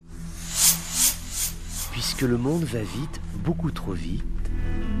Puisque le monde va vite, beaucoup trop vite,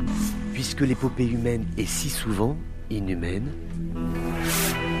 puisque l'épopée humaine est si souvent inhumaine,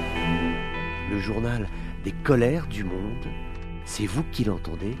 le journal des colères du monde, c'est vous qui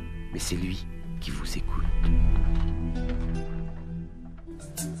l'entendez, mais c'est lui qui vous écoute.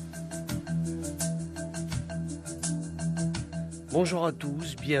 Bonjour à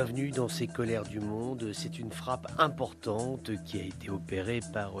tous, bienvenue dans ces colères du monde. C'est une frappe importante qui a été opérée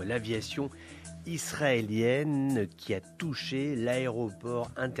par l'aviation israélienne qui a touché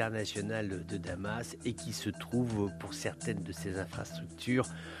l'aéroport international de Damas et qui se trouve pour certaines de ses infrastructures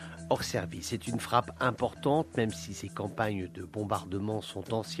hors service. C'est une frappe importante, même si ces campagnes de bombardement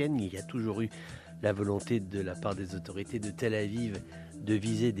sont anciennes. Il y a toujours eu la volonté de la part des autorités de Tel Aviv de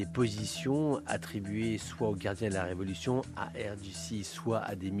viser des positions attribuées soit aux gardiens de la Révolution, à RDC, soit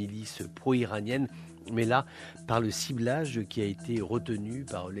à des milices pro-iraniennes. Mais là, par le ciblage qui a été retenu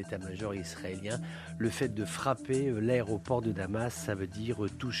par l'état-major israélien, le fait de frapper l'aéroport de Damas, ça veut dire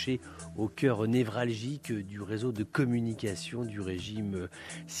toucher au cœur névralgique du réseau de communication du régime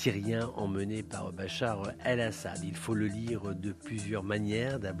syrien emmené par Bachar el-Assad. Il faut le lire de plusieurs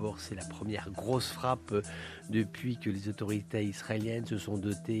manières. D'abord, c'est la première grosse frappe depuis que les autorités israéliennes se sont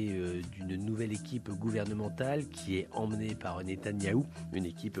dotées d'une nouvelle équipe gouvernementale qui est emmenée par Netanyahou, une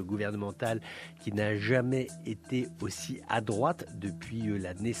équipe gouvernementale qui n'a jamais été aussi à droite depuis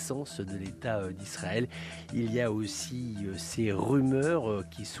la naissance de l'État d'Israël. Il y a aussi ces rumeurs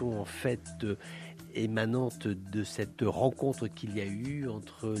qui sont en fait émanantes de cette rencontre qu'il y a eu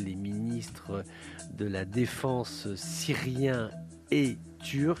entre les ministres de la Défense syriens et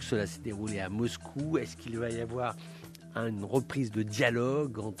turcs. Cela s'est déroulé à Moscou. Est-ce qu'il va y avoir une reprise de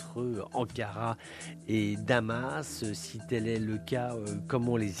dialogue entre Ankara et Damas? Si tel est le cas,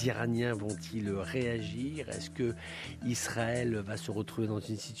 comment les Iraniens vont-ils réagir? Est-ce que Israël va se retrouver dans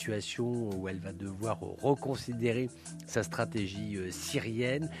une situation où elle va devoir reconsidérer sa stratégie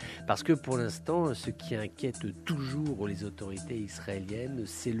syrienne? Parce que pour l'instant, ce qui inquiète toujours les autorités israéliennes,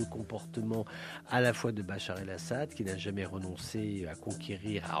 c'est le comportement à la fois de Bachar el-Assad, qui n'a jamais renoncé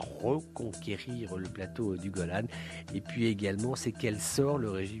à reconquérir le plateau du Golan, et puis également, c'est quel sort le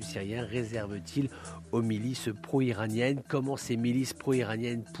régime syrien réserve-t-il aux milices pro-iraniennes? Comment ces milices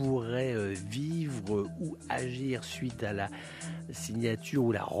pro-iraniennes pourraient vivre ou agir suite à la signature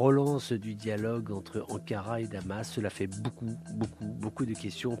ou la relance du dialogue entre Ankara et Damas? Cela fait beaucoup de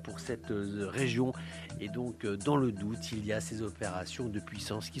questions pour cette région. Et donc, dans le doute, il y a ces opérations de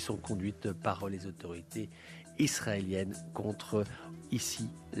puissance qui sont conduites par les autorités israéliennes contre, ici,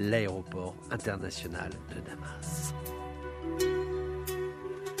 l'aéroport international de Damas.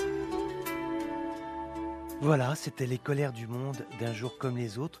 Voilà, c'était les colères du monde d'un jour comme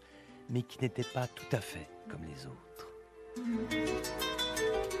les autres, mais qui n'étaient pas tout à fait comme les autres.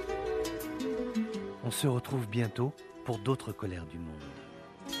 On se retrouve bientôt pour d'autres colères du monde.